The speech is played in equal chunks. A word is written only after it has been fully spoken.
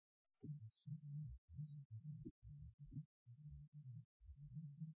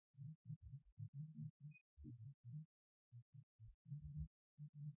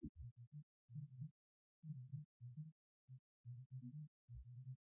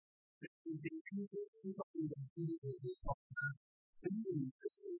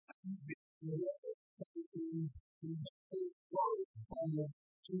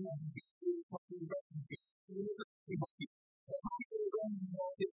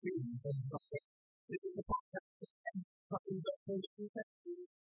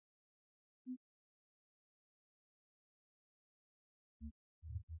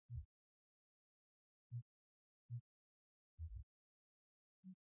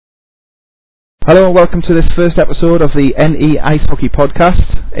Hello and welcome to this first episode of the NE Ice Hockey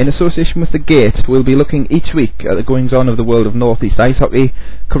Podcast. In association with The Gate, we'll be looking each week at the goings-on of the world of North East Ice Hockey,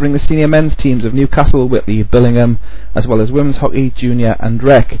 covering the senior men's teams of Newcastle, Whitley, Billingham, as well as women's hockey, junior and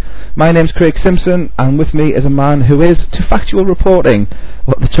rec. My name's Craig Simpson, and with me is a man who is, to factual reporting,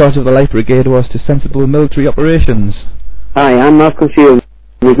 what the charge of the Light Brigade was to sensible military operations. Hi, I'm Malcolm Shields.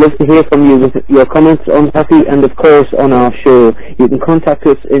 We'd love to hear from you with your comments on hockey and of course on our show. You can contact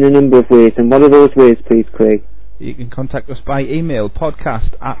us in a number of ways, and what are those ways please, Craig? You can contact us by email,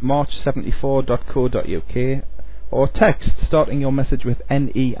 podcast@march74.co.uk, or text, starting your message with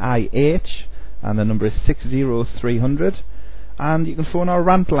NEIH, and the number is 60300, and you can phone our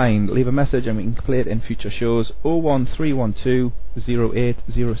rant line, leave a message and we can play it in future shows, 01312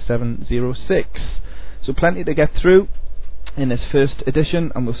 080706. So plenty to get through in this first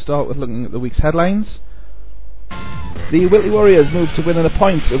edition, and we'll start with looking at the week's headlines. The Whitley Warriors moved to within a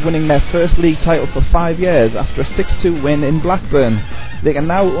point of winning their first league title for 5 years after a 6-2 win in Blackburn. They can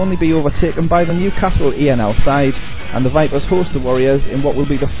now only be overtaken by the Newcastle ENL side, and the Vipers host the Warriors in what will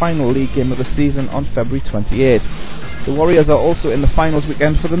be the final league game of the season on February 28th. The Warriors are also in the finals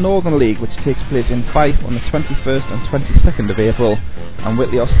weekend for the Northern League, which takes place in Fife on the 21st and 22nd of April, and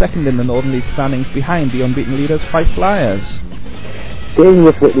Whitley are second in the Northern League standings behind the unbeaten leaders Fife Flyers. Staying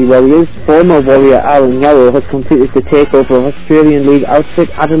with Whitley Warriors, former Warrior Alan Yarrow has completed the takeover of Australian League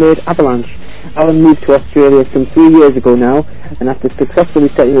outfit Adelaide Avalanche. Alan moved to Australia some 3 years ago now, and after successfully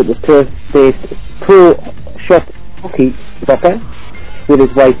setting up the Perth-based Pro Shop Hockey soccer with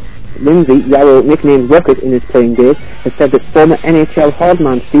his wife Lindsay, Yarrow, nicknamed Rocket in his playing days, has said that former NHL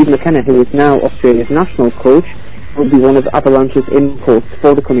hardman Steve McKenna, who is now Australia's national coach, will be one of Avalanche's imports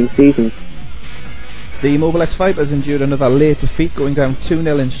for the coming season. The Mobile X Vipers endured another late defeat, going down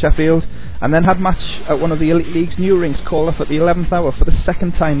 2-0 in Sheffield, and then had match at one of the Elite League's new rinks called off at the 11th hour for the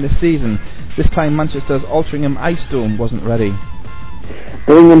second time this season. This time Manchester's Altrincham Ice Dome wasn't ready.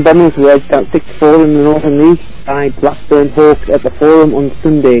 Billingham Bombers were edged out 6-4 in the Northern League by Blackburn Hawks at the Forum on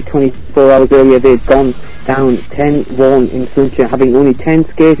Sunday. 24 hours earlier they'd gone down 10-1 in Flintshire, having only 10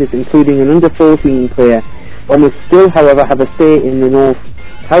 skaters, including an under-14 player. Bombers still, however, have a say in the North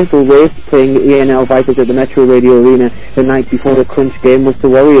title race, playing the ENL Vipers at the Metro Radio Arena the night before the crunch game with the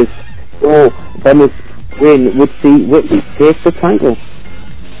Warriors. So, Bombers' win would see Whitley take the title.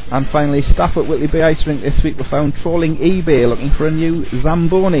 And finally, staff at Whitley Bay Ice Rink this week were found trawling eBay looking for a new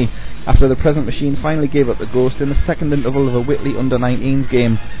Zamboni after the present machine finally gave up the ghost in the second interval of a Whitley under-19s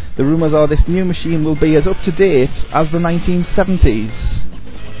game. The rumours are this new machine will be as up to date as the 1970s.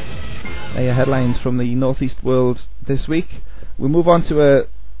 There are your headlines from the North East world this week. We'll move on to a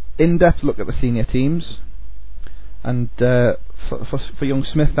in-depth look at the senior teams. And for young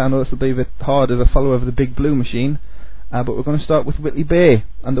Smith, I know this will be a bit hard as a follower of the Big Blue machine. But we're going to start with Whitley Bay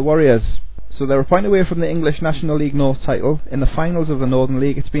and the Warriors. So they're a point away from the English National League North title. In the finals of the Northern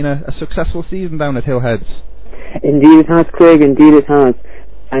League, it's been a successful season down at Hillheads. Indeed it has, Craig, indeed it has.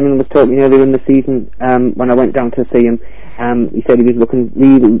 Simon was talking earlier in the season when I went down to see him. He said he was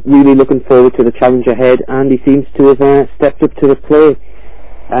really looking forward to the challenge ahead, and he seems to have stepped up to the plate.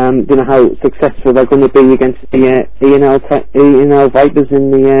 Don't know how successful they're going to be against the ENL Vipers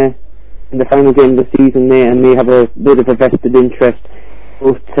in the final game of the season there, and may have a bit of a vested interest.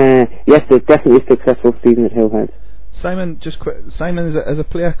 But yes, there's definitely a successful season at Hillhead. Simon, Simon as a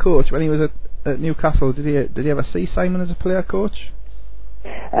player coach, when he was at Newcastle, did he ever see Simon as a player coach?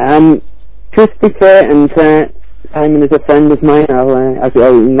 Truth be fair, and Simon is a friend of mine,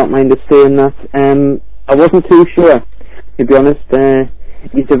 I'll not mind us saying that. I wasn't too sure, to be honest.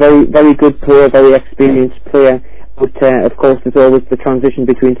 He's a very, very good player, very experienced player, but of course there's always the transition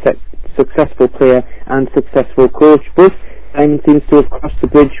between successful player and successful coach. But Simon seems to have crossed the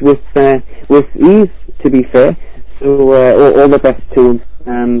bridge with ease, to be fair. So all the best to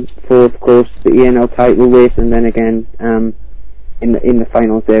him for, of course, the ENL title race, and then again in the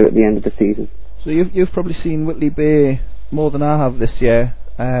finals there at the end of the season. So you've probably seen Whitley Bay more than I have this year.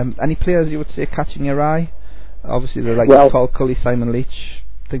 Any players you would say catching your eye? Obviously they're like Paul Cully, Simon Leach,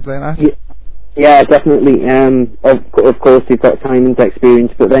 things like that. Yeah, definitely. Of course, you've got Simon's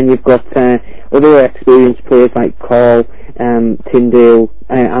experience, but then you've got other experienced players like Carl, Tyndale,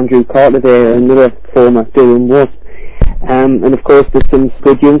 Andrew Carter there, another former Durham Wasp. And of course, there's some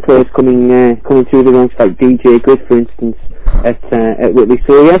good young players coming through the ranks, like DJ Good, for instance, at Whitley.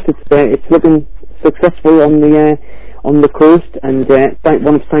 So yes, it's looking successful on the coast. And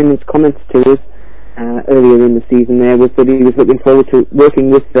one of Simon's comments to us earlier in the season there was that he was looking forward to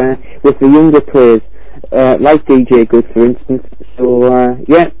working with the younger players, like DJ Good, for instance. So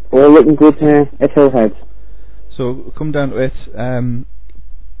yeah, all looking good at Hillhead. So come down to it.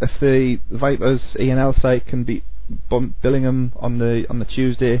 If the Vipers E&L side can beat Billingham on the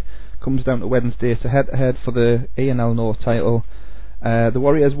Tuesday, comes down to Wednesday. It's a head-to-head for the E&L North title. The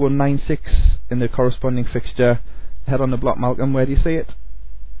Warriors won 9-6 in the corresponding fixture. Head on the block, Malcolm. Where do you see it?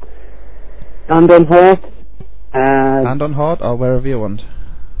 Hand on heart. Hand on heart, or wherever you want.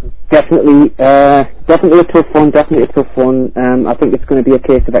 Definitely a tough one. I think it's going to be a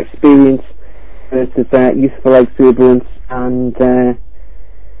case of experience versus youthful exuberance, and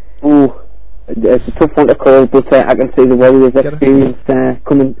it's a tough one to call, but I can see the Warriors' experience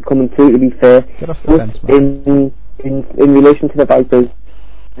coming through. To be fair, get off the fence, man. In relation to the Vipers,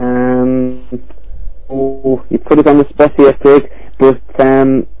 you put it on the spot here, Craig, but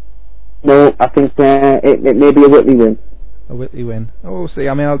no, I think it may be a Whitley win. A Whitley win. Oh, see,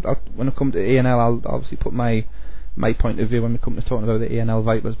 I mean, I'll, when I come to E&L, I'll obviously put my point of view when we come to talking about the E&L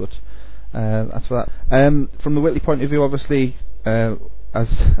Vipers, but that's for that. From the Whitley point of view, obviously,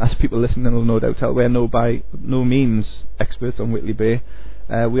 as people listening will no doubt tell, we're by no means experts on Whitley Bay.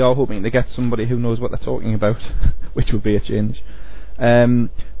 We are hoping to get somebody who knows what they're talking about, which would be a change.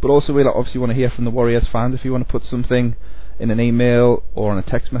 But also we'll obviously want to hear from the Warriors fans. If you want to put something in an email or on a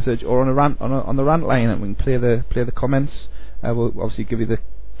text message or on a rant on the rant line, and we can play the comments. We'll obviously give you the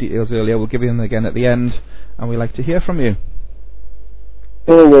details earlier. We'll give you them again at the end, and we'd like to hear from you.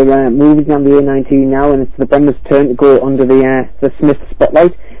 So we're moving on the A19 now, and it's the Bombers' turn to go under the Smith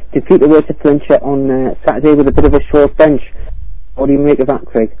spotlight. Defeat away to Flintshire on Saturday with a bit of a short bench. What do you make of that,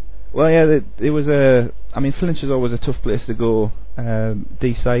 Craig? Well, yeah, it was I mean, Flintshire's always a tough place to go.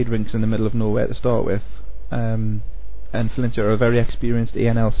 D-side rinks in the middle of nowhere to start with, and Flintshire are a very experienced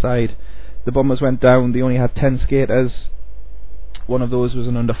E&L side. The Bombers went down. They only had 10 skaters. One of those was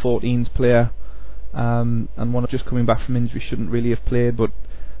an under-14s player, and one just coming back from injury, shouldn't really have played, but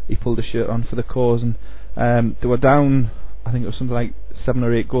he pulled the shirt on for the cause. And they were down, I think it was something like 7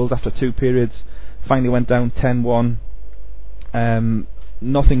 or 8 goals after 2 periods. Finally went down 10-1.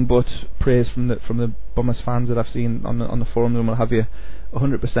 Nothing but praise from the Bombers fans that I've seen on the forum and what have you.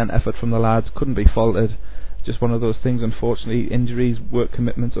 100% effort from the lads, couldn't be faulted. Just one of those things, unfortunately. Injuries, work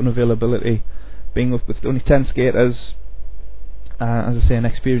commitments, unavailability. Being with only 10 skaters, as I say, an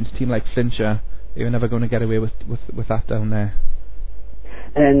experienced team like Flintshire, you're never going to get away with that down there.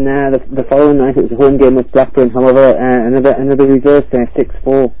 And the following night it was a home game with Blackburn. However, another reverse there,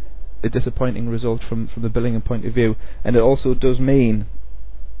 6-4. A disappointing result from the Billingham point of view, and it also does mean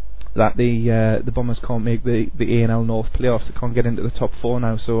that the Bombers can't make the A&L North playoffs. They can't get into the top 4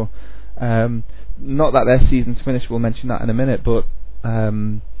 now. So not that their season's finished. We'll mention that in a minute, but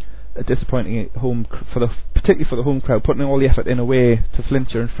a disappointing home particularly for the home crowd, putting all the effort in away to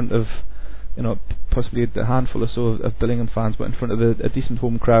Flintshire in front of possibly a handful or so of Billingham fans, but in front of a decent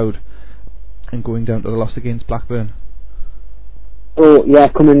home crowd, and going down to the loss against Blackburn. Oh yeah,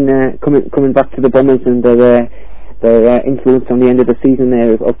 coming back to the Bombers and their influence on the end of the season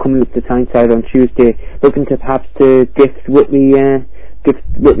there, of coming up to Tyneside on Tuesday, looking to perhaps to gift Whitley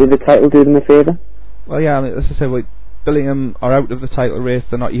the title, do them a favour. Well, yeah, I mean, as I said, Billingham are out of the title race.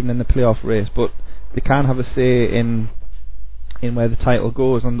 They're not even in the playoff race, but they can have a say in where the title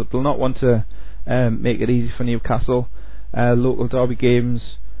goes, and they'll not want to make it easy for Newcastle. Local derby games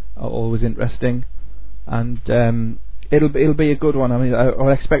are always interesting, and it'll be a good one. I mean,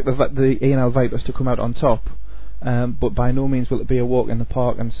 I expect the A&L Vipers to come out on top, but by no means will it be a walk in the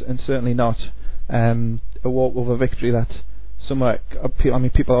park, and certainly not a walk over victory that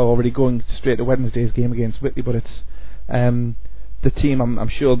people are already going straight to Wednesday's game against Whitley, but it's the team I'm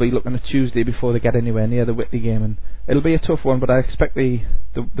sure will be looking at Tuesday before they get anywhere near the Whitley game, and it'll be a tough one, but I expect the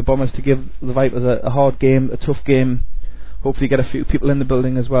Bombers to give the Vipers a hard game, a tough game. Hopefully get a few people in the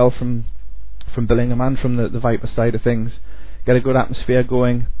building as well from Billingham and from the Viper side of things, get a good atmosphere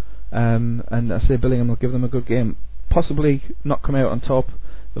going, and I say Billingham will give them a good game. Possibly not come out on top,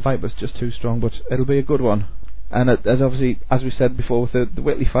 the Vipers just too strong, but it'll be a good one. And as we said before, with the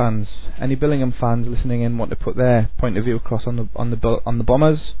Whitley fans, any Billingham fans listening in want to put their point of view across on the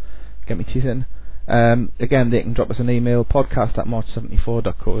Bombers, get me teeth in, Again, they can drop us an email,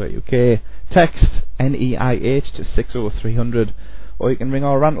 podcast@march74.co.uk, text NEIH to 60300, or you can ring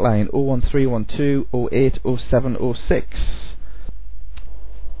our rant line 01312 080706.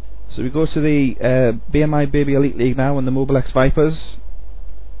 So we go to the BMI Baby Elite League now and the Mobile X Vipers,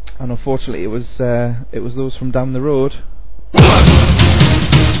 and unfortunately it was those from down the road.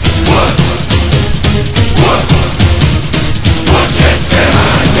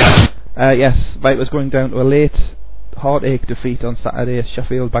 Yes, Vipers going down to a late heartache defeat on Saturday as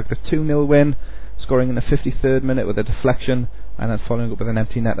Sheffield bagged a 2-0 win, scoring in the 53rd minute with a deflection and then following up with an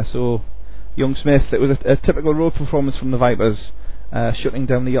empty netter. So, young Smith, it was a typical road performance from the Vipers, shutting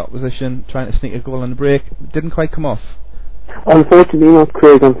down the opposition, trying to sneak a goal on the break. Didn't quite come off. Unfortunately not,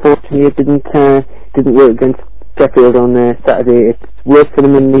 Craig. Unfortunately it didn't work against Sheffield on Saturday. It worked for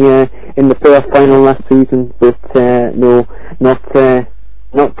them in the playoff final last season, but no, not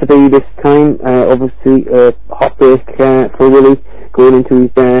to be this time. Obviously, heartbreak for Willie going into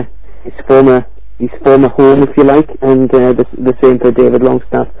his former home, if you like, and the same for David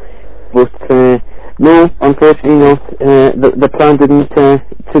Longstaff. But no, unfortunately not. The plan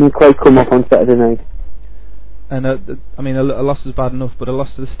didn't quite come off on Saturday night. And a loss is bad enough, but a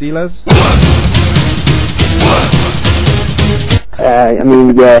loss to the Steelers.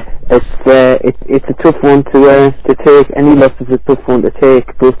 It's a tough one to take. Any loss is a tough one to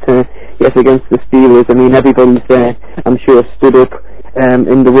take, but yes, against the Steelers, everybody's I'm sure stood up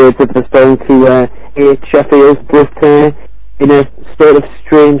in the words of the song to hate Sheffield, but in a sort of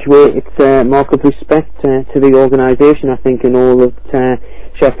strange way, it's a mark of respect to the organisation. I think in all of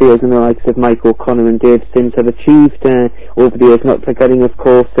Sheffield and the likes of Mike O'Connor and Dave Sims have achieved over the years, not forgetting of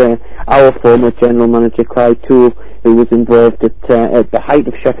course our former general manager Clyde Toole, who was involved at the height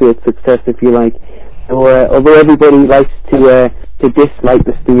of Sheffield's success, if you like. So although everybody likes to dislike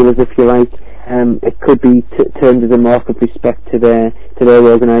the Steelers, if you like, it could be termed as a mark of respect to their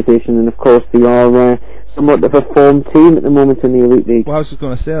organisation, and of course they are somewhat of a form team at the moment in the Elite League. Well, I was just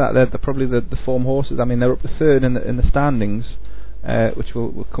going to say that they're probably the form horses. They're up to third in the standings, which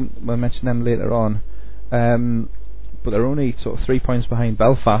we'll mention them later on. But they're only sort of 3 points behind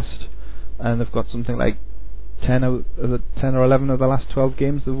Belfast, and they've got something like 10 or 11 of the last 12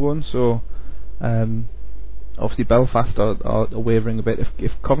 games they've won. So obviously Belfast are wavering a bit.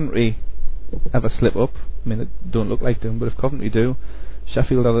 If Coventry ever slip up, they don't look like doing, but if Coventry do,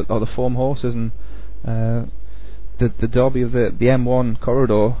 Sheffield are the form horses, and the derby of the M1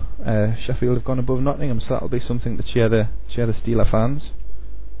 corridor, Sheffield have gone above Nottingham, so that'll be something to cheer the Steeler fans.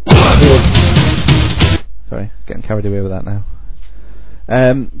 Sorry, getting carried away with that now.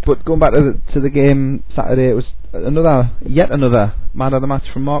 But going back to the game Saturday, it was yet another man of the match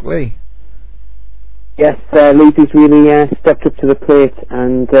from Mark Lee. Yes, Leesy's really stepped up to the plate,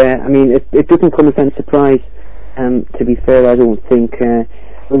 and it doesn't come as any surprise. To be fair, I don't think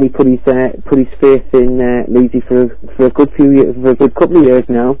really put his faith in Leesy for a good few years, for a good couple of years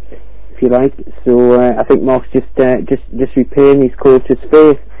now, if you like. So I think Mark's just repaying his coach's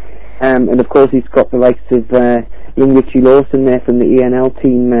faith, and of course he's got the likes of young Richie Lawson there from the ENL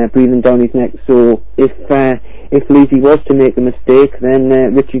team breathing down his neck. So if Leesy was to make a mistake, then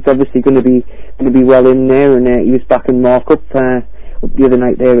Richie's obviously going to be well in there, and he was backing Mark up the other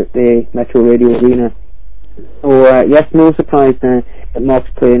night there at the Metro Radio Arena. So yes, no surprise that Mark's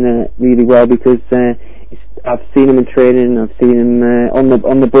playing really well, because I've seen him in training, I've seen him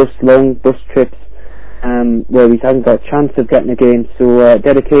on the bus, long bus trips, where he hasn't got a chance of getting a game. So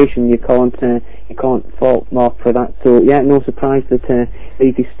dedication, you can't fault Mark for that. So yeah, no surprise that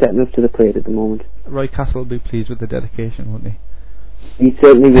he's stepping up to the plate at the moment. Roy Castle will be pleased with the dedication, won't he? He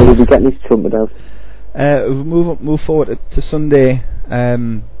certainly will. He'll be getting his trumpet out. We'll move forward to Sunday.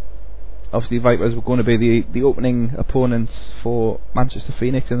 Obviously Vipers were going to be the opening opponents for Manchester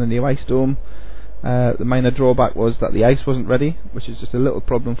Phoenix in the new Ice Dome. The minor drawback was that the ice wasn't ready, which is just a little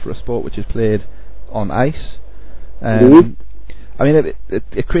problem for a sport which is played on ice. It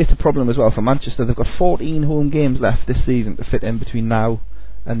creates a problem as well for Manchester. They've got 14 home games left this season to fit in between now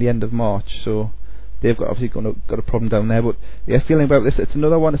and the end of March, so they've got a problem down there. But yeah, feeling about this, it's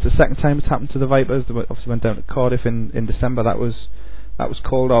another one. It's the second time it's happened to the Vipers. They obviously went down to Cardiff in December. That was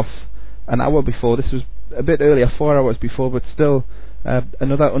called off an hour before. This was a bit earlier, 4 hours before, but still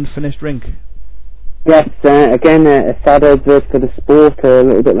another unfinished rink. Yes, again a sad advert for the sport, a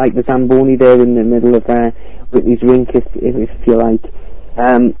little bit like the Zamboni there in the middle of Whitney's rink, if you like.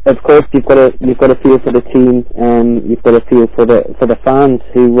 Of course, you've got a feel for the team, you've got a feel for the fans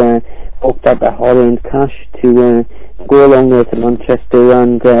who forked out their hard-earned cash to go along there to Manchester,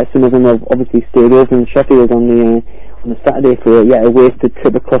 and some of them have obviously stayed over in Sheffield on the Saturday for a wasted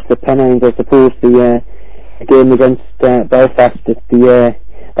trip across the Pennines. I suppose the game against Belfast at the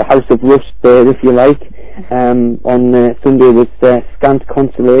House of Rust there, if you like, on Sunday was scant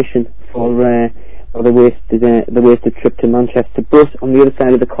consolation for the wasted trip to Manchester. But on the other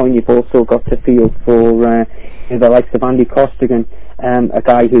side of the coin, you've also got to feel for the likes of Andy Costigan, a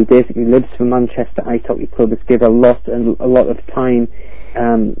guy who basically lives for Manchester Ice Hockey Club, has given a lot of time.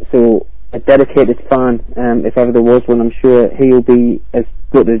 So a dedicated fan, if ever there was one, I'm sure he'll be as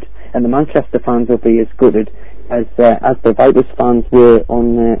gutted, and the Manchester fans will be as gutted as the Vipers fans were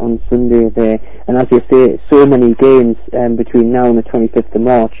on Sunday there. And as you say, so many games between now and the 25th of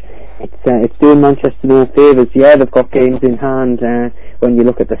March. It's doing Manchester no favours. Yeah, they've got games in hand when you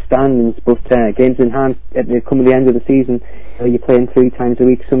look at the standings, but games in hand at the come at the end of the season, you're playing 3 times a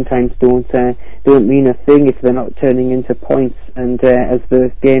week, sometimes don't mean a thing if they're not turning into points. And as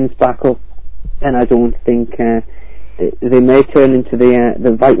the games back up, then I don't think they may turn into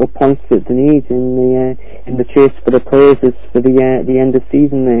the vital points that they need in the chase for the places for the end of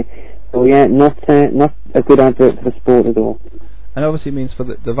season there. So yeah, not a good advert for the sport at all. And obviously means for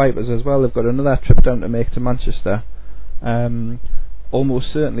the Vipers as well, they've got another trip down to make to Manchester.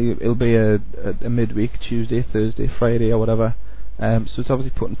 Almost certainly it'll be a midweek, Tuesday, Thursday, Friday or whatever. So it's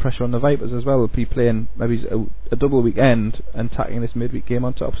obviously putting pressure on the Vipers as well. They'll be playing maybe a double weekend and tacking this midweek game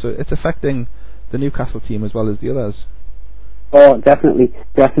on top. So it's affecting the Newcastle team as well as the others. Oh, definitely.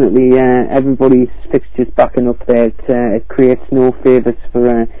 Everybody's fixtures backing up there. It creates no favours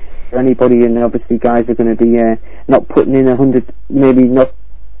for anybody, and obviously guys are going to be not putting in 100, maybe not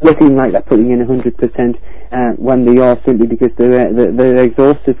looking like they're putting in 100% when they are, simply because they're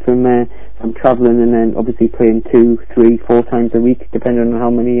exhausted from travelling and then obviously playing 2, 3, 4 times a week, depending on how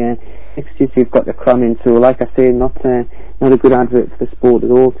many fixtures you've got to cram in. So, like I say, not a good advert for the sport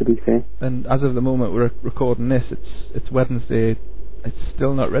at all, to be fair. And as of the moment we're recording this, it's Wednesday. It's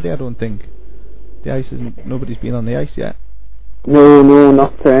still not ready, I don't think. The ice isn't. Nobody's been on the ice yet. No,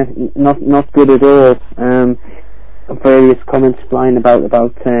 not good at all. Various comments flying about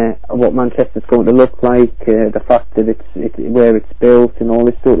what Manchester's going to look like, the fact that it's where it's built and all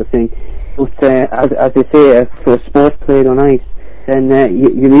this sort of thing. But as you say, for a sport played on ice, then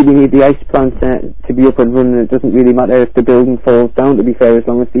you really need the ice plant to be up and running. It doesn't really matter if the building falls down, to be fair, as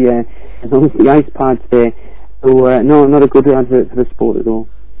long as the ice pad's there. So no, not a good advert for the sport at all.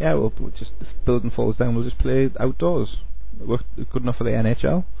 Yeah, well, just if the building falls down, we'll just play outdoors. It's good enough for the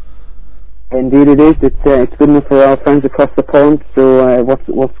NHL. Indeed it is. It's good enough for our friends across the pond. So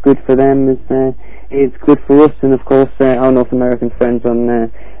what's good for them is good for us, and of course our North American friends on the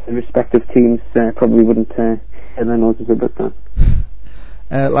respective teams probably wouldn't tell their noses about that.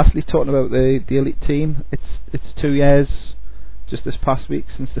 Lastly, talking about the elite team, it's 2 years just this past week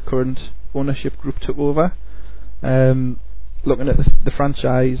since the current ownership group took over. Looking at the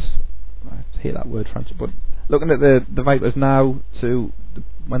franchise, I hate that word, franchise, but looking at the Vipers now to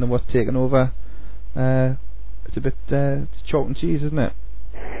when they were taken over, it's a bit it's chalk and cheese, isn't it?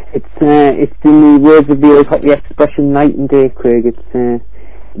 It's in the words of the old hockey expression, night and day, Craig. It's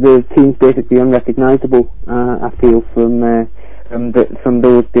the team's basically unrecognisable. I feel from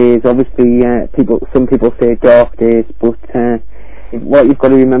those days. Obviously, some people say dark days, but what you've got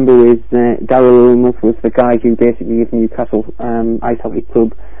to remember is Darryl Ulmuth was the guy who basically gave Newcastle Ice Hockey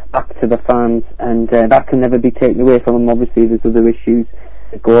Club back to the fans, and that can never be taken away from him. Obviously, there's other issues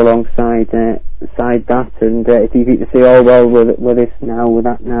that go alongside that, and it's easy to say, oh well, we're this now, we're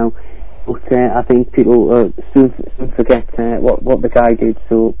that now, but I think people soon forget what the guy did.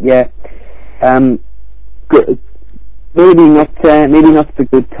 So yeah, maybe not the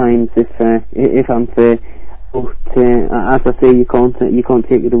good times if I'm fair, but as I say, you can't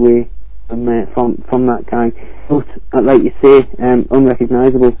take it away from that guy. But like you say,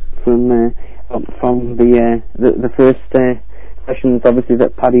 unrecognisable from the first sessions, obviously,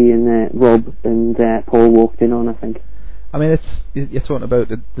 that Paddy and Rob and Paul walked in on, I think. I mean, you're talking about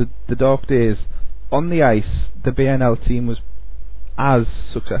the dark days. On the ice, the BNL team was as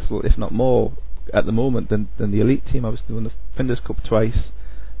successful, if not more, at the moment than the elite team. Obviously, won the Flinders Cup twice,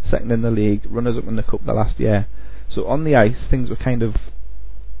 second in the league, runners up in the cup the last year. So on the ice, things were kind of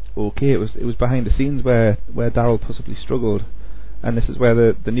okay. It was behind the scenes where Darryl possibly struggled, and this is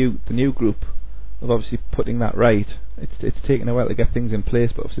where the new group of obviously putting that right. It's taken a while to get things in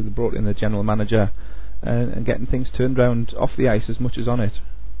place, but obviously they brought in the general manager and getting things turned around off the ice as much as on it.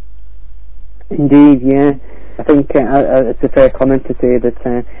 Indeed, yeah. I think it's a fair comment to say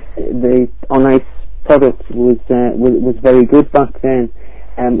that the on ice product was very good back then.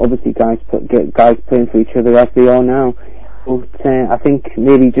 Obviously, guys playing for each other as they are now. But I think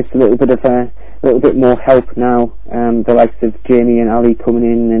maybe just a little bit of little bit more help now. The likes of Jamie and Ali coming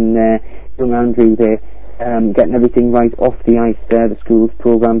in, and young Andrew there, getting everything right off the ice there, the schools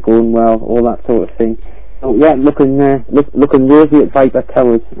programme going well, all that sort of thing. So yeah, looking rosy at Viper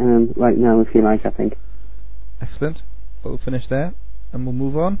Towers right now, if you like, I think. Excellent. We'll finish there and we'll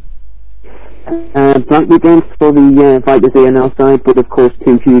move on. Blank weekend for the Vipers A&L side, but of course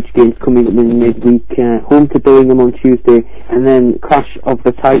 2 huge games coming in midweek. Home to Birmingham on Tuesday, and then clash of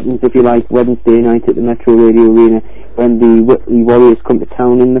the Titans, if you like, Wednesday night at the Metro Radio Arena when the Whitley Warriors come to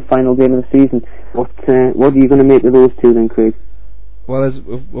town in the final game of the season. What are you going to make of those two then, Craig? Well, as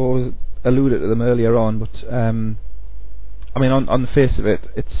we've always alluded to them earlier on, but I mean, on the face of it,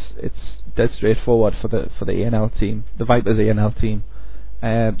 it's dead straightforward for the A&L team, the Vipers A&L team.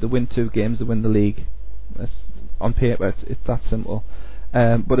 They win 2 games, they win the league. On paper, it's that simple.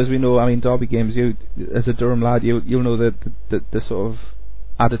 But as we know, I mean, derby games. You, as a Durham lad, you'll know the sort of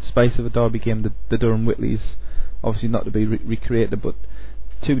added spice of a derby game. The Durham Whitleys, obviously not to be recreated, but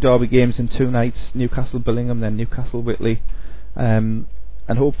 2 derby games in 2 nights: Newcastle Billingham, then Newcastle Whitley, and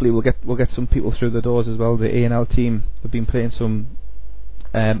hopefully we'll get some people through the doors as well. The A&L team have been playing some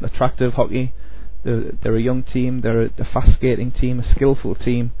attractive hockey. They're a young team, they're a fast skating team, a skillful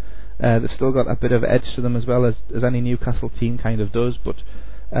team. They've still got a bit of edge to them as well as any Newcastle team kind of does, but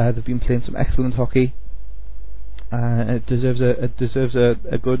they've been playing some excellent hockey. It deserves a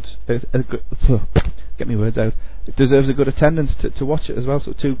good get me words out. It deserves a good attendance to watch it as well.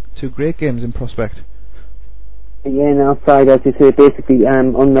 So two great games in prospect. Yeah, and outside, as you say, basically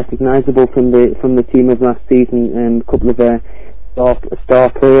unrecognisable from the team of last season. A couple of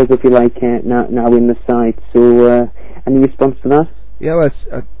star players, if you like, now in the side. So, any response to that? Yeah, well, it's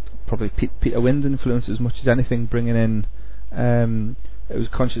probably Peter Wynn's influence as much as anything, bringing in. It was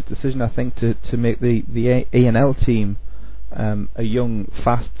a conscious decision, I think, to make the A&L team a young,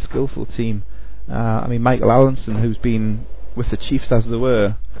 fast, skillful team. I mean, Michael Allenson, who's been with the Chiefs as they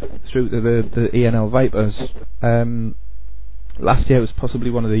were through to the A&L Vipers, last year was possibly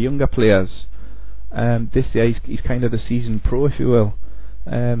one of the younger players. This year he's kind of the seasoned pro, if you will.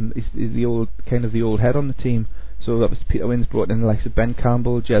 He's the old head on the team. So that was Peter Wynn's brought in the likes of Ben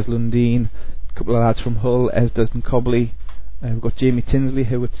Campbell, Jez Lundeen, a couple of lads from Hull, Esders and Cobley. We've got Jamie Tinsley,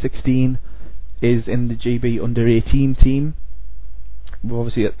 who at 16 is in the GB under 18 team.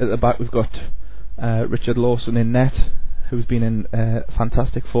 Obviously at the back we've got Richard Lawson in net, who's been in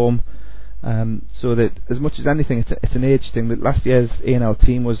fantastic form. So that as much as anything, it's an age thing. That last year's A&L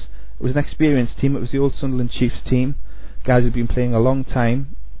team was an experienced team. It was the old Sunderland Chiefs team, guys who've been playing a long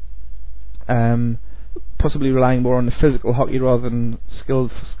time, possibly relying more on the physical hockey rather than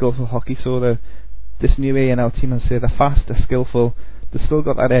skillful hockey. So this new A&L team, as I say, they're fast, they're skillful, they've still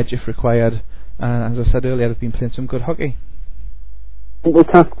got that edge if required, and as I said earlier, they've been playing some good hockey. Simple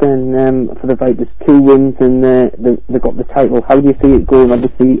task then for the Vipers, 2 wins and they got the title. How do you see it going?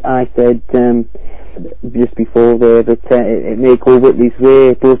 Obviously, I said just before there that it may go Whitley's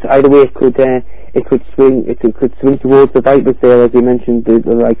way, but either way it could swing towards the Vipers there, as you mentioned,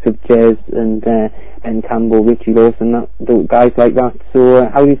 the likes of Jez and Ben Campbell, Richie Lawson, guys like that. So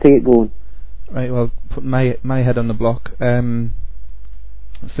how do you see it going? Right, well, put my head on the block.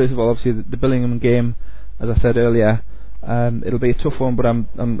 First of all, obviously the Billingham game, as I said earlier, it'll be a tough one, but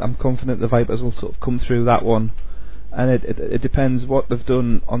I'm confident the Vipers will sort of come through that one. And it depends what they've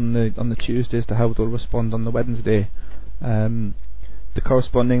done on the Tuesday as to how they'll respond on the Wednesday. The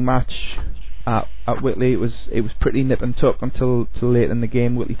corresponding match at Whitley, it was pretty nip and tuck until late in the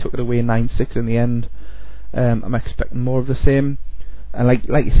game. Whitley took it away 9-6 in the end. I'm expecting more of the same. And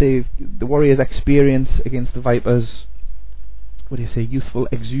like you say, the Warriors' experience against the Vipers, what do you say, youthful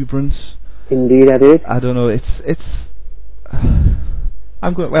exuberance? Indeed, I do. I don't know. It's.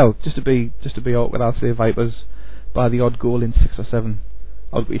 I'm going just to be awkward. I'll say Vipers by the odd goal in 6 or 7.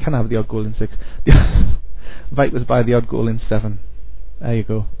 You can have the odd goal in 6. Vipers by the odd goal in 7. There you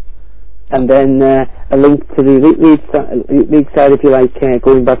go. And then a link to the league side, if you like,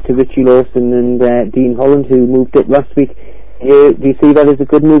 going back to Richie Lawson and Dean Holland, who moved up last week. Do you see that as a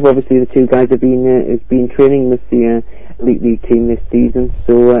good move? Obviously, the two guys have been training with the Elite League team this season,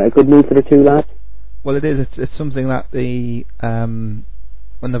 so a good move for the two lads. Well, it is. It's something that when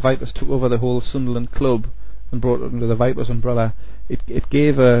the Vipers took over the whole Sunderland club and brought it under the Vipers umbrella, it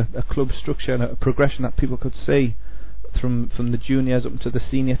gave a club structure and a progression that people could see from the juniors up to the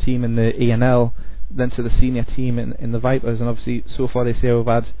senior team in the A&L, then to the senior team in the Vipers. And obviously, so far this year we've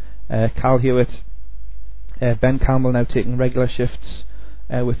had Cal Hewitt, Ben Campbell now taking regular shifts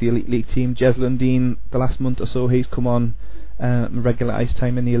with the Elite League team. Jez Lundeen, the last month or so, he's come on regular ice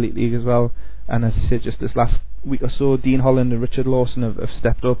time in the Elite League as well. And as I said, just this last week or so, Dean Holland and Richard Lawson have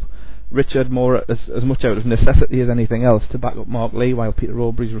stepped up. Richard more as much out of necessity as anything else to back up Mark Lee while Peter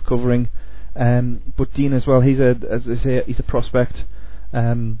Aubrey's recovering. But Dean as well, he's a prospect.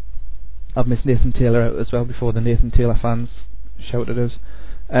 I've missed Nathan Taylor out as well before the Nathan Taylor fans shouted at us.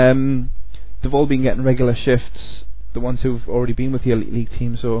 They've all been getting regular shifts, the ones who've already been with the Elite League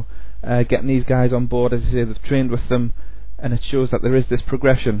team, so getting these guys on board, as I say, they've trained with them, and it shows that there is this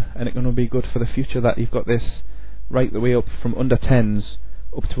progression, and it's going to be good for the future that you've got this right the way up from under 10s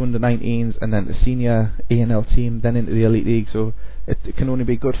up to under 19s, and then the senior A&L team, then into the Elite League, so it can only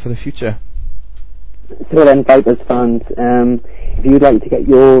be good for the future. So then, Vipers fans, if you'd like to get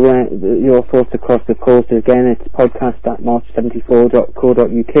your thoughts across, of course, again, it's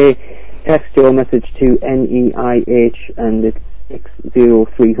podcast@march74.co.uk. Text your message to NEIH, and it's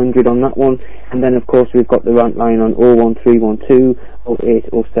 60300 on that one. And then, of course, we've got the rant line on 01312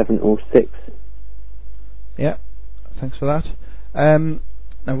 080706. Yeah, thanks for that.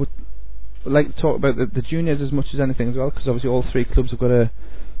 I would like to talk about the juniors as much as anything as well, because obviously all three clubs have got a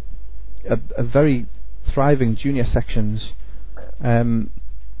very thriving junior sections.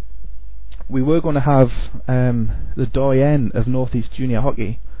 We were going to have the doyen of North East Junior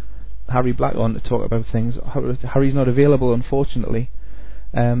Hockey, Harry Black, on to talk about things. Harry's not available, unfortunately,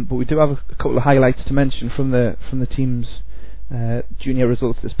 but we do have a couple of highlights to mention from the team's junior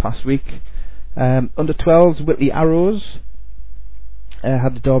results this past week. Under 12s, Whitley Arrows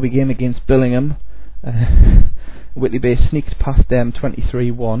had the derby game against Billingham. Whitley Bay sneaked past them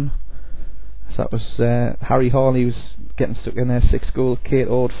 23-1. So that was Harry Hall, he was getting stuck in there, 6 goals, Kate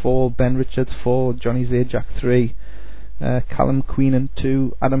Ord 4, Ben Richards 4, Johnny Zajac 3, Callum Queenan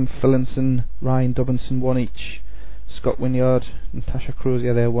 2, Adam Phillinson, Ryan Dobinson 1 each, Scott Wynyard, Natasha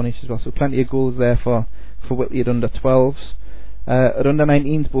Crozier there 1 each as well, so plenty of goals there for Whitley at under 12s. At under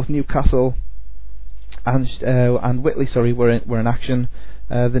 19s, both Newcastle and Whitley were in action.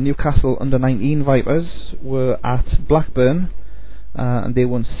 The Newcastle under 19 Vipers were at Blackburn, and they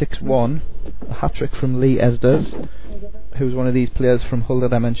won 6-1. A hat-trick from Lee Esders, who's one of these players from Hull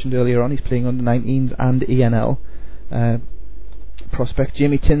that I mentioned earlier on. He's playing under 19s and ENL. Prospect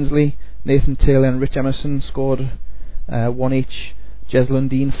Jamie Tinsley, Nathan Taylor and Rich Emerson scored 1 each. Jez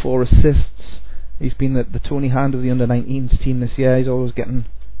Lundeen 4 assists. He's been the Tony Hand of the under 19s team this year. He's always getting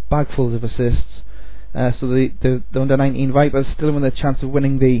bagfuls of assists. So the under 19 Vipers still have a chance of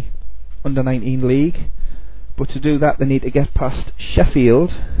winning the under 19 league, but to do that they need to get past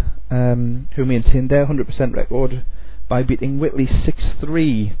Sheffield, who maintained their 100% record by beating Whitley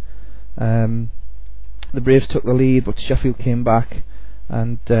 6-3. The Braves took the lead, but Sheffield came back,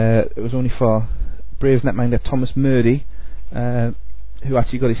 and it was only for Braves netminder Thomas Murdy, who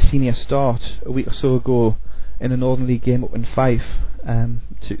actually got his senior start a week or so ago in a Northern League game up in Fife,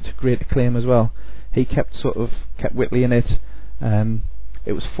 to great acclaim as well. He kept Whitley in it.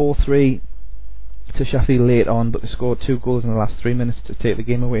 It was 4-3 to Sheffield late on, but they scored 2 goals in the last 3 minutes to take the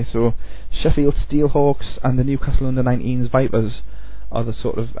game away. So Sheffield Steelhawks and the Newcastle under 19s Vipers are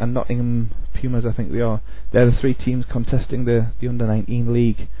and Nottingham Pumas, I think they are. They're the 3 teams contesting the under 19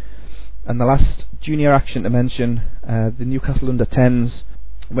 league. And the last junior action to mention, the Newcastle under 10s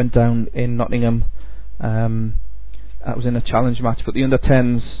went down in Nottingham. That was in a challenge match, but the under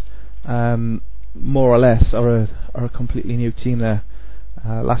 10s, more or less, are a completely new team there.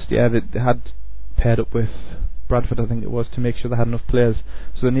 Last year they had paired up with Bradford, I think it was, to make sure they had enough players.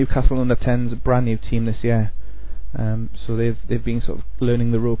 So the Newcastle under 10s, a brand new team this year. So they've been sort of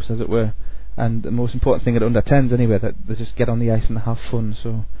learning the ropes, as it were. And the most important thing at under 10s anyway, that they just get on the ice and have fun.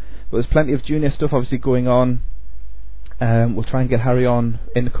 So, but there's plenty of junior stuff obviously going on. We'll try and get Harry on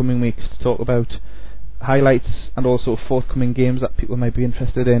in the coming weeks to talk about highlights and also forthcoming games that people might be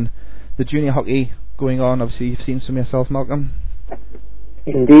interested in. The junior hockey going on, obviously you've seen some yourself, Malcolm.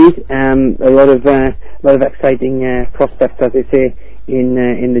 Indeed, a lot of exciting prospects, as I say,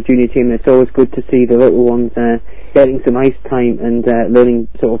 in the junior team. It's always good to see the little ones getting some ice time and learning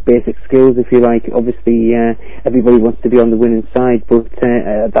sort of basic skills, if you like. Obviously, everybody wants to be on the winning side, but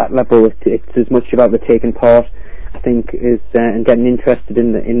at that level, it's as much about the taking part, I think, and getting interested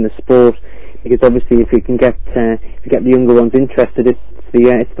in the sport. Because obviously, if you get the younger ones interested, it's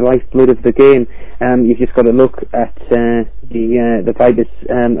the lifeblood of the game. You've just got to look at the Vipers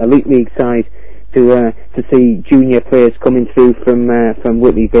Elite League side to see junior players coming through from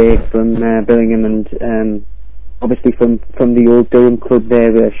Whitley Bay, from Billingham, and obviously from the old Durham club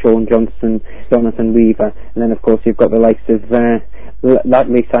there, Sean Johnson, Jonathan Weaver, and then of course you've got the likes of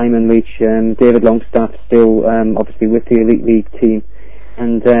Latley, Simon Leach, David Longstaff, still obviously with the Elite League team,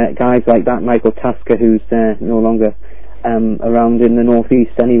 and guys like that, Michael Tasker, who's no longer around in the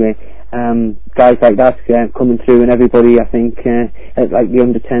northeast anyway. guys like that coming through, and everybody, I think, at like the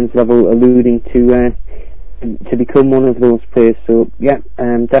under-10s level, alluding to become one of those players. So yeah,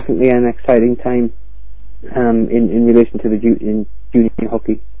 definitely an exciting time in relation to the junior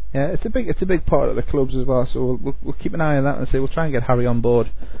hockey. Yeah, it's a big part of the clubs as well. So we'll keep an eye on that and say we'll try and get Harry on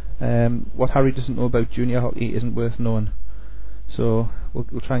board. What Harry doesn't know about junior hockey isn't worth knowing. So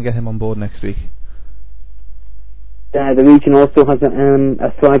we'll try and get him on board next week. The region also has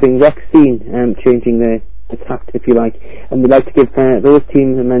a thriving rec scene, changing the tact, if you like, and we'd like to give those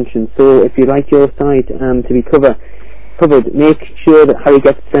teams a mention. So if you'd like your side to be covered, make sure that Harry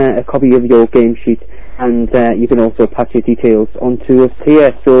gets a copy of your game sheet, and you can also pass your details on to us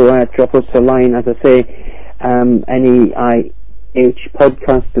here. So drop us a line, as I say, NEIH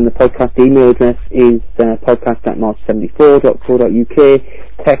podcast, and the podcast email address is podcast@march74.co.uk.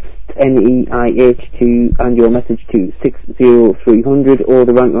 Text NEIH and your message to 60300, or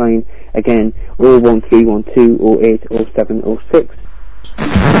the rank line again 01312080706.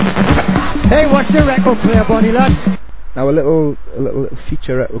 Hey, what's the record player, Bonnie lad? Now a little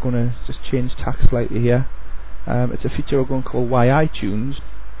featurette. We're going to just change tack slightly here. It's a feature we're going to call Why iTunes,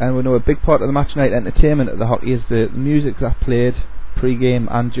 and we know a big part of the match night entertainment at the hockey is the music that's played pre-game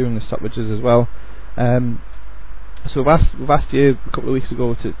and during the stoppages as well. So we've asked you a couple of weeks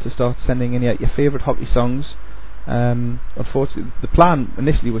ago to start sending in your favourite hockey songs. Unfortunately, the plan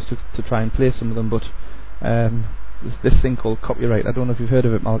initially was to try and play some of them, but this thing called copyright, I don't know if you've heard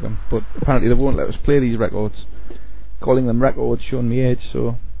of it, Malcolm, but apparently they won't let us play these records. Calling them records showing me age,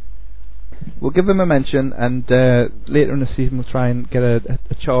 so we'll give them a mention, and later in the season we'll try and get a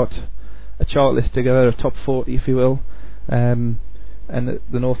chart list together, a top 40 if you will, and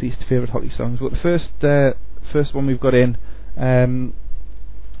the Northeast favourite hockey songs. But the first one we've got in,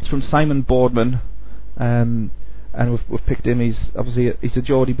 it's from Simon Boardman, and we've picked him. He's a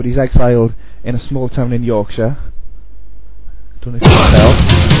Geordie, but he's exiled in a small town in Yorkshire. Don't know if you can tell.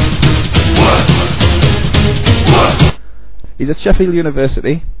 He's at Sheffield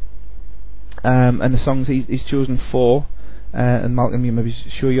University, and the songs he's chosen 4, and Malcolm, you maybe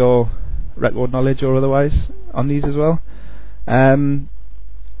show your record knowledge or otherwise on these as well.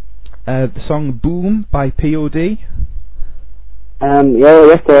 The song Boom by POD.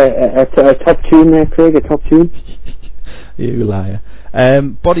 Yeah, that's a top tune there, Craig, a top tune. You liar.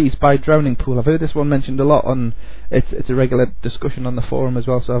 Bodies by Drowning Pool. I've heard this one mentioned a lot on. It's a regular discussion on the forum as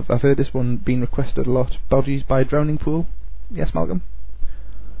well. So I've heard this one being requested a lot. Bodies by Drowning Pool. Yes, Malcolm.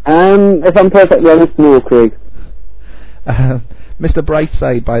 If I'm perfectly honest, no, Craig. Mr.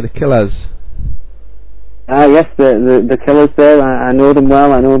 Brightside by the Killers. Yes, the Killers there. I know them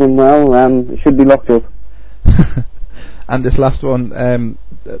well. Should be locked up. And this last one,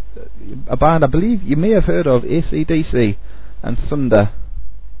 a band I believe you may have heard of, AC/DC and Thunder.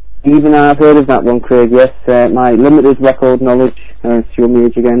 Even I've heard of that one, Craig. Yes, my limited record knowledge. Show me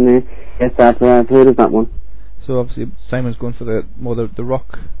age again there. Yes, I've heard of that one. So obviously Simon's going for the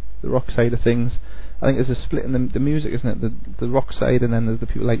rock side of things. I think there's a split in the music, isn't it? The rock side, and then there's the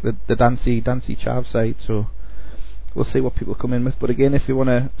people like the dancey chav side. So we'll see what people come in with. But again, if you want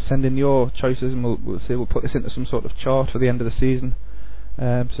to send in your choices, and we'll put this into some sort of chart for the end of the season.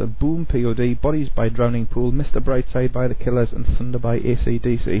 So Boom POD, Bodies by Drowning Pool, Mr. Brightside by the Killers, and Thunder by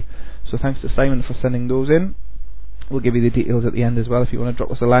AC/DC. So thanks to Simon for sending those in. We'll give you the details at the end as well if you want to drop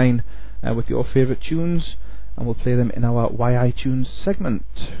us a line with your favourite tunes, and we'll play them in our Why iTunes segment.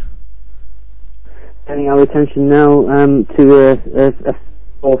 Turning our attention now to a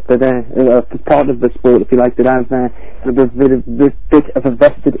sport that part of the sport, if you like, that I've a bit of a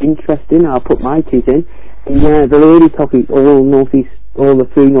vested interest in. I'll put my teeth in. The ladies hockey, all the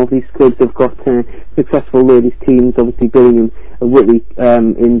 3 Northeast clubs have got successful ladies teams. Obviously, Billingham and Whitley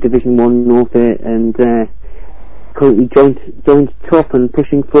in Division 1 North, and currently joined top and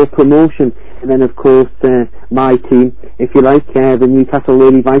pushing for promotion. And then, of course, my team, if you like, the Newcastle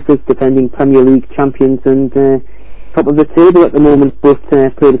Lady Vipers, defending Premier League champions and top of the table at the moment, but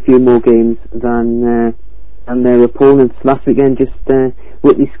played a few more games than their opponents. Last weekend, just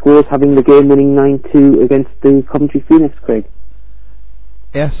Whitley Scores having the game-winning 9-2 against the Coventry Phoenix, Craig.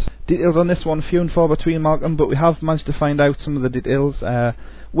 Yes, details on this one few and far between, Malcolm, but we have managed to find out some of the details.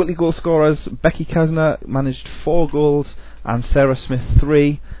 Whitley goal scorers: Becky Kasner managed 4 goals and Sarah Smith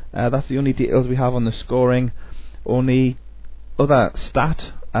 3. That's the only details we have on the scoring. Only other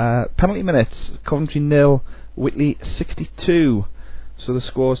stat: penalty minutes: Coventry 0, Whitley 62. So the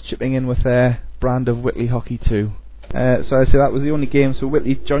Scores chipping in with their brand of Whitley hockey too. So I say that was the only game. So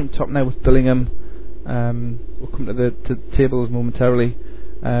Whitley joint top now with Billingham. We'll come to the tables momentarily.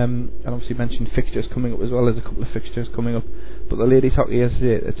 And obviously mentioned fixtures coming up as well. There's a couple of fixtures coming up, but the ladies hockey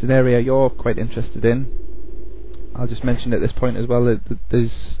it's an area you're quite interested in. I'll just mention at this point as well that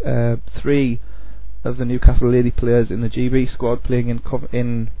there's 3 of the Newcastle lady players in the GB squad playing in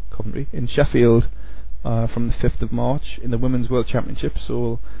Coventry, in Sheffield, from the 5th of March in the Women's World Championship.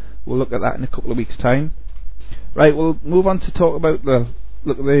 So we'll look at that in a couple of weeks' time. Right, we'll move on to talk about the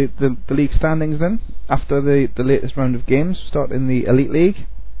league standings then. After the latest round of games, start in the Elite League.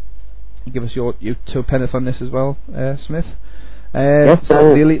 You give us your 2 penneth on this as well, Smith. Yes,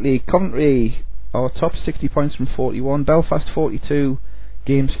 so the Elite League, Coventry are top, 60 points from 41. Belfast 42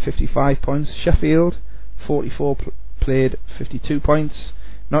 games, 55 points. Sheffield 44 played, 52 points.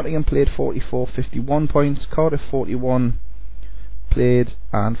 Nottingham played 44, 51 points. Cardiff 41 played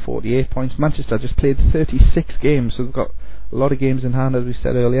and 48 points. Manchester just played 36 games, so they've got a lot of games in hand, as we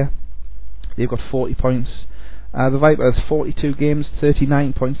said earlier. They've got 40 points. The Vipers 42 games,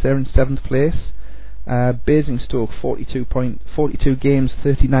 39 points. They're in 7th place. Basingstoke 42 games,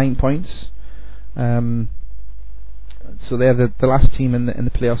 39 points. So they're the last team in the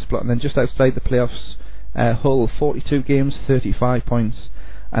playoff spot, and then just outside the playoffs, Hull 42 games, 35 points,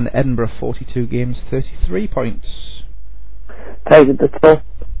 and Edinburgh 42 games, 33 points. Tight at the top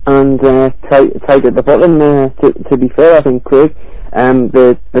and tight at the bottom. To be fair, I think, Craig,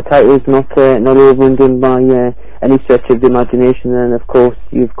 the title is not over and done by any stretch of the imagination, and of course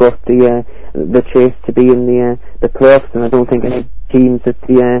you've got the chase to be in the playoffs, and I don't think any teams at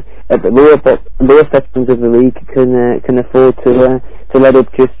the lower sections of the league can afford to let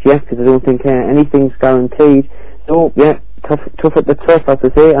up just yet, because I don't think anything's guaranteed. So yeah, tough at the top, as I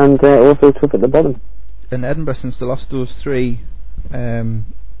say, and also tough at the bottom. And Edinburgh, since they lost those 3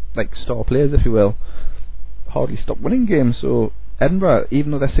 star players, if you will, hardly stopped winning games. So Edinburgh,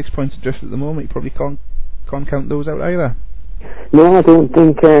 even though they're 6 points adrift at the moment, you probably can't count those out either. No, I don't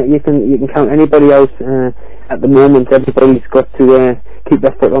think you can count anybody else at the moment. Everybody's got to keep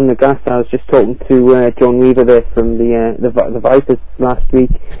their foot on the gas. I was just talking to John Weaver there from the Vipers last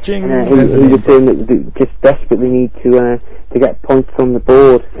week. He was saying that they just desperately need to get points on the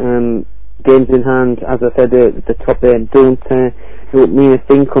board. Games in hand, as I said at the top end, don't mean a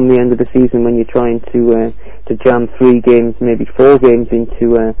thing come the end of the season when you're trying to jam 3 games, maybe 4 games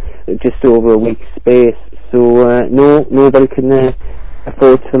into just over a week's space. So nobody can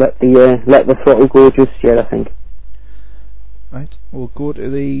afford to let the throttle go just yet, I think. Right, we'll go to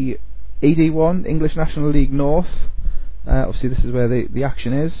the ED1, English National League North. Obviously this is where the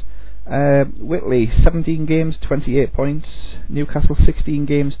action is. Whitley 17 games, 28 points. Newcastle 16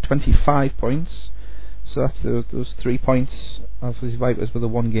 games, 25 points. So that's those 3 points. Obviously Vipers with a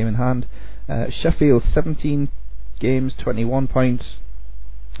 1 game in hand. Sheffield 17 games, 21 points.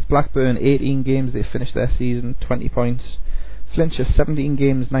 Blackburn 18 games, they finished their season, 20 points. Flintshire 17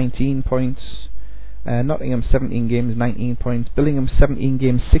 games, 19 points. Nottingham 17 games, 19 points. Billingham 17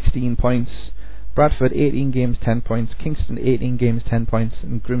 games, 16 points. Bradford 18 games, 10 points. Kingston 18 games, 10 points.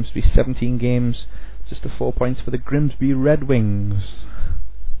 And Grimsby 17 games, just 4 points for the Grimsby Red Wings.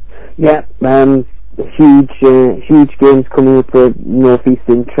 Yeah, huge games coming up for North East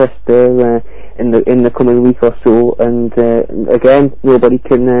interest there in the coming week or so, and again, nobody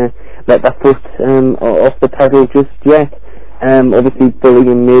can let their foot off the pedal just yet. Obviously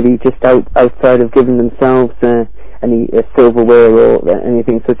Billingham maybe just outside of giving themselves any silverware or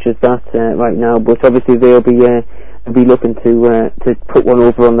anything such as that right now, but obviously they'll be looking to put one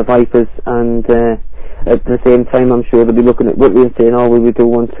over on the Vipers, and at the same time I'm sure they'll be looking at Whitley and saying, we don't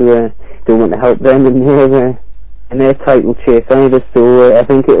want to help them in their title chase either. So I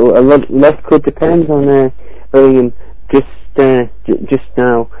think a lot could depend on Billingham just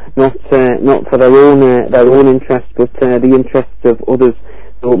now, not for their own interest, but the interests of others.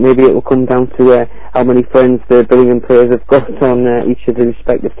 So maybe it will come down to how many friends the Billingham players have got on each of the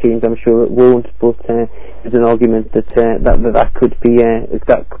respective teams. I'm sure it won't, but there's an argument that could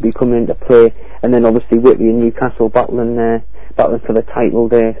be coming into play. And then obviously Whitley and Newcastle battling for the title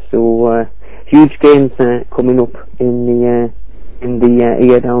there. So huge games coming up in the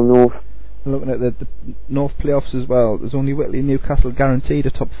EADL North. Looking at the North playoffs as well, there's only Whitley and Newcastle guaranteed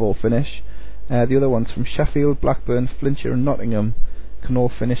a top 4 finish. The other ones from Sheffield, Blackburn, Flintshire and Nottingham can all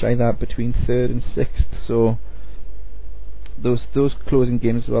finish either between 3rd and 6th. So those closing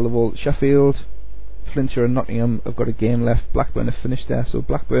games as well of all, Sheffield, Flintshire and Nottingham have got a game left. Blackburn have finished there, so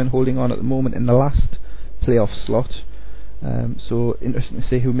Blackburn holding on at the moment in the last playoff slot. So interesting to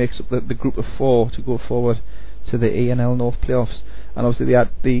see who makes up the group of 4 to go forward to the ENL North playoffs. And obviously they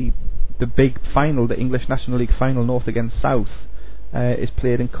had the big final, the English National League final, North against South, is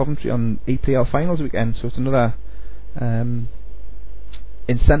played in Coventry on EPL finals weekend. So it's another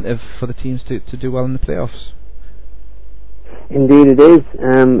incentive for the teams to do well in the playoffs. Indeed, it is.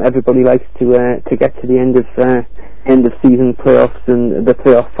 Everybody likes to get to the end of season playoffs and the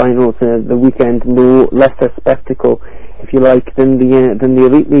playoff finals. The weekend, no less a spectacle, if you like, than the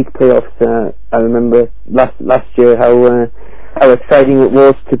Elite League playoffs. I remember last year how exciting it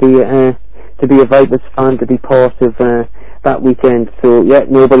was to be a Vipers fan, to be part of that weekend. So yeah,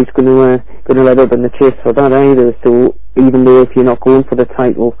 nobody's going to let up in the chase for that either. So even though if you're not going for the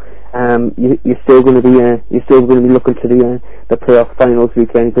title, you're still going to be looking to the playoff finals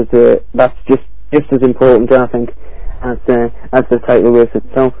weekend, because that's just as important, I think, as the title race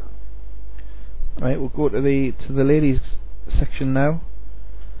itself. Right, we'll go to the ladies section now.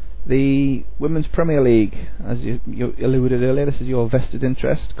 The Women's Premier League, as you alluded earlier, this is your vested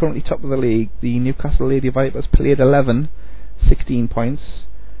interest. Currently top of the league, the Newcastle Lady Vipers played 11, 16 points.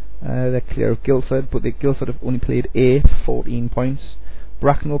 They're clear of Guildford, but the Guildford have only played 8, 14 points.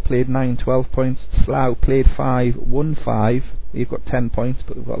 Bracknell played 9, 12 points. Slough played 5, won 5. They've got 10 points,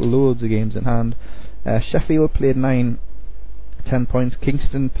 but they've got loads of games in hand. Sheffield played 9, 10 points.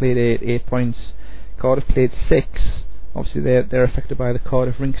 Kingston played 8 points. Cardiff played 6. Obviously they're affected by the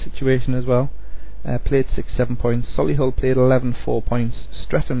Cardiff rink situation as well. Played 6, 7 points. Solihull played 11, 4 points.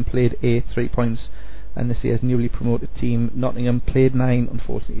 Streatham played 8, 3 points. And this year's newly promoted team, Nottingham, played 9,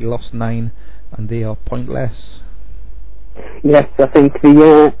 unfortunately lost 9, and they are pointless. Yes, I think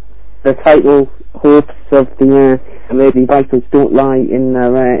the title hopes of the Lady Vipers don't lie in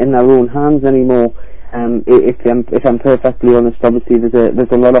their own hands anymore. If I'm perfectly honest, obviously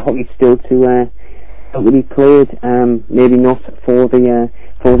there's a lot of hockey still to be played. Maybe not for the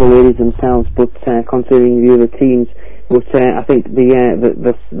ladies themselves, but considering the other teams. But I think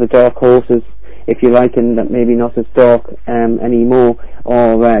the dark horses, if you like, and that maybe not as dark anymore,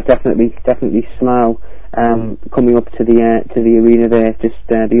 or definitely Slough. Coming up to the arena there just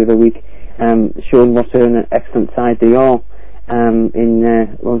the other week, showing what an excellent side they are.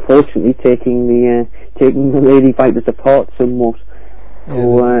 Unfortunately taking the Lady Vipers apart somewhat.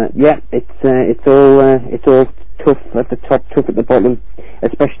 So it's all tough at the top, tough at the bottom,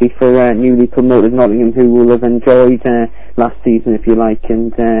 especially for newly promoted Nottingham, who will have enjoyed last season, if you like,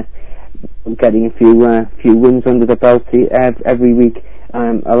 and getting a few wins under the belt every week.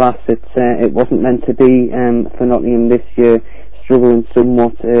 Alas, it wasn't meant to be for Nottingham this year, struggling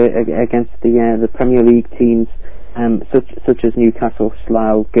somewhat against the Premier League teams, such as Newcastle,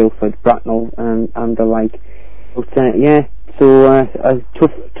 Slough, Guildford, Bracknell, and the like. But so a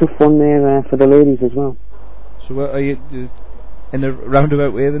tough one there for the ladies as well. So what are you in a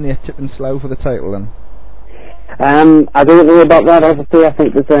roundabout way then? You're tipping Slough for the title then? I don't know about that. As I say, I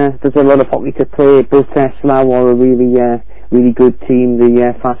think there's a lot of hockey to play, but Slough are a really good team.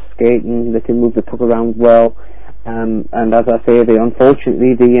 They're fast skating, they can move the puck around well, and as I say,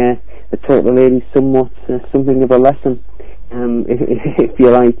 unfortunately they taught the ladies somewhat something of a lesson, if you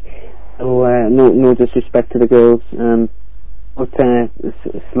like. So no disrespect to the girls, but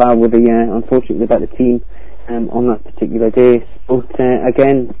Slough were unfortunately the better team on that particular day. But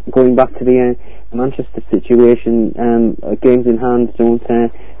again, going back to the Manchester situation, games in hand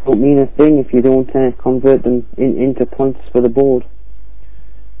don't mean a thing if you don't convert them into points for the board.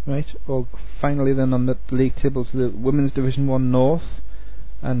 Right. Well, finally then on the league tables, the Women's Division 1 North,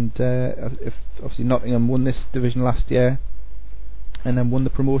 and if obviously Nottingham won this division last year and then won the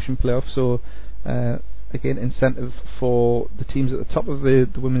promotion playoff, so again, incentive for the teams at the top of the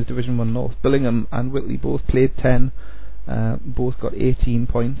Women's Division 1 North. Billingham and Whitley both played 10, both got 18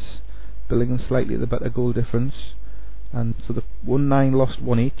 points. Billingham slightly the better goal difference, and so the won 9, lost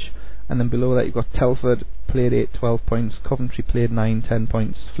 1 each. And then below that you've got Telford played 8, 12 points. Coventry played 9, 10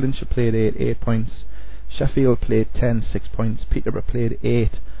 points. Flintshire played 8 points. Sheffield played 10, 6 points. Peterborough played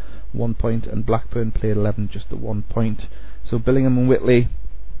 8, 1 point, and Blackburn played 11, just at 1 point. So Billingham and Whitley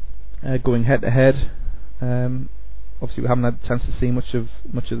going head to head. Obviously we haven't had a chance to see much of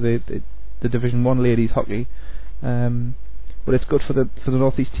the Division 1 ladies hockey, but it's good for the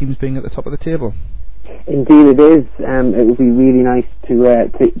North East teams being at the top of the table. Indeed it is. It would be really nice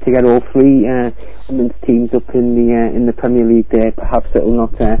to get all three women's teams up in the Premier League there. Perhaps it will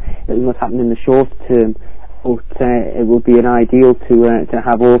not happen in the short term, but it will be an ideal to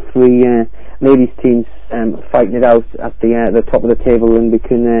have all three ladies teams fighting it out at the top of the table, and we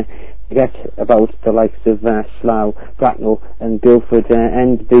can forget about the likes of Slough, Bracknell and Guildford,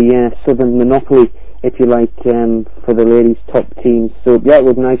 and the southern monopoly, if you like, for the ladies' top teams. So yeah, it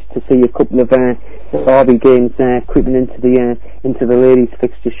would be nice to see a couple of derby games creeping into the ladies'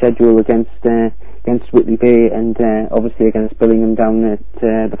 fixture schedule against Whitley Bay and obviously against Billingham down at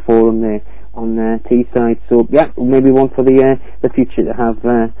the Forum there, on Teesside. So yeah, maybe one for the future to have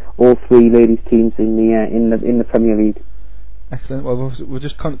all three ladies teams in the Premier League. Excellent. Well, we've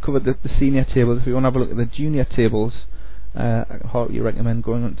just covered the senior tables. If you want to have a look at the junior tables, I heartily recommend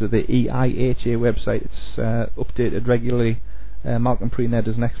going onto the EIHA website. It's updated regularly. Malcolm Preener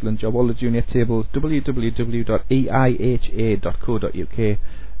does an excellent job. All the junior tables, www.eiha.co.uk,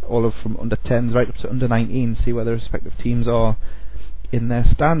 all of from under 10s right up to under 19, see where the respective teams are in their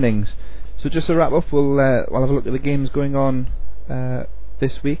standings. So just to wrap up, we'll have a look at the games going on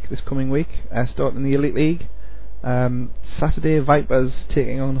this coming week, starting in the Elite League. Saturday, Vipers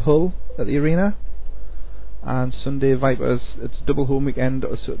taking on Hull at the Arena, and Sunday, Vipers, it's a double home weekend,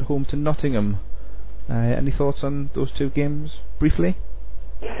 so at home to Nottingham. Any thoughts on those two games, briefly?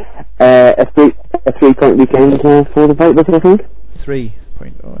 A 3-point weekend for the Vipers, I think. 3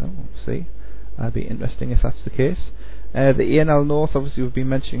 point, we'll see. That'd be interesting if that's the case. The ENL North, obviously we've been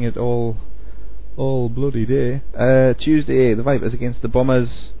mentioning it all bloody day. Tuesday, the Vipers against the Bombers.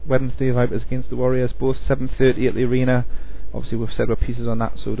 Wednesday, Vipers against the Warriors. Both 7:30 at the Arena. Obviously we've said our pieces on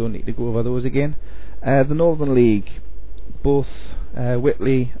that, so we don't need to go over those again. The Northern League, both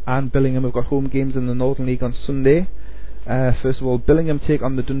Whitley and Billingham have got home games in the Northern League on Sunday. First of all, Billingham take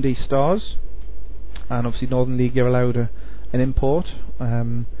on the Dundee Stars, and obviously Northern League you're allowed an import.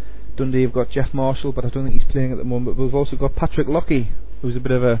 Dundee have got Jeff Marshall, but I don't think he's playing at the moment. But we've also got Patrick Lockie, who's a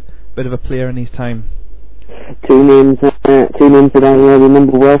bit of a player in his time. Two names that I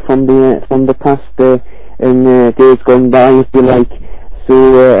remember well from the past in days gone by, if you like.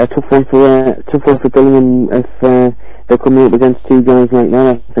 So a tough one for Billingham if they're coming up against two guys like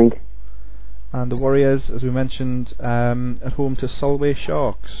that, I think. And the Warriors, as we mentioned, at home to Solway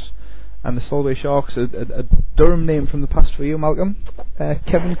Sharks. And the Solway Sharks, a Durham name from the past for you, Malcolm.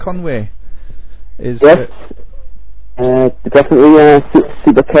 Kevin Conway is. Yes, definitely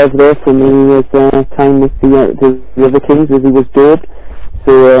Super Kev there from his time with the River Kings as he was dubbed.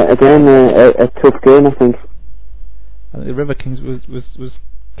 So again, a tough game, I think. The River Kings was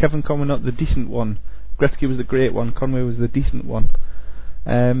Kevin Conway not the decent one. Gretzky was the great one. Conway was the decent one.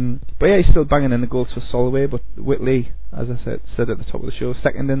 But yeah, he's still banging in the goals for Solway. But Whitley, as I said at the top of the show,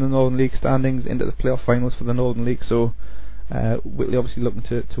 second in the Northern League standings, into the playoff finals for the Northern League. So Whitley obviously looking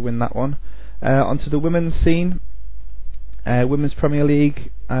to win that one. Onto the women's scene, Women's Premier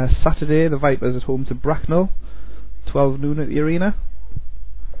League. Saturday, the Vipers at home to Bracknell, 12 noon at the Arena.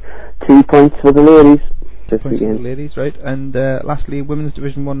 2 points for the ladies. 2 points for the ladies, right? And lastly, Women's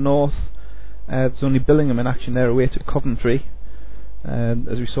Division 1 North. There's only Billingham in action there away to Coventry.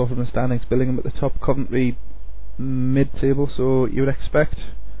 As we saw from the standings, Billingham at the top, Coventry mid-table, so you would expect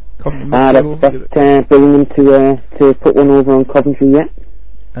Coventry mid-table. I'd expect Billingham to put one over on Coventry, yeah.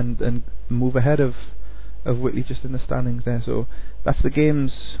 And move ahead of Whitley just in the standings there. So that's the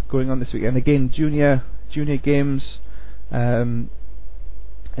games going on this weekend. Again, junior games.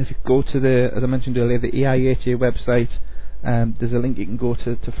 If you go to as I mentioned earlier, the EIHA website, there's a link you can go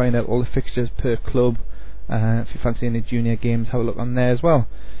to find out all the fixtures per club. If you fancy any junior games, have a look on there as well.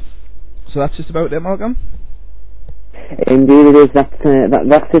 So that's just about it, Malcolm. Indeed it is. That's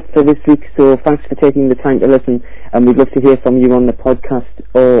it for this week. So thanks for taking the time to listen, and we'd love to hear from you on the podcast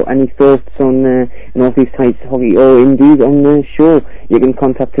or any thoughts on North East Heights hockey, or indeed on the show. You can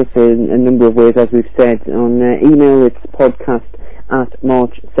contact us in a number of ways, as we've said. On email, it's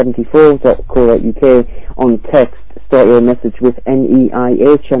podcast@march74.co.uk. On text, start your message with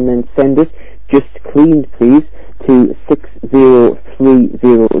NEIH and then send it, just clean please, to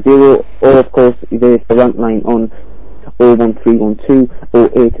 60300, or of course there's the rant line on 01312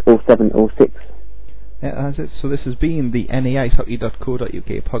 080706. Yeah, that's it. So this has been the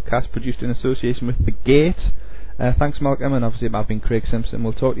NEIcehockey.co.uk podcast, produced in association with The Gate. Thanks, Malcolm, and obviously I've been Craig Simpson.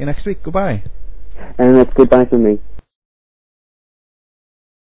 We'll talk to you next week. Goodbye. And that's goodbye from me.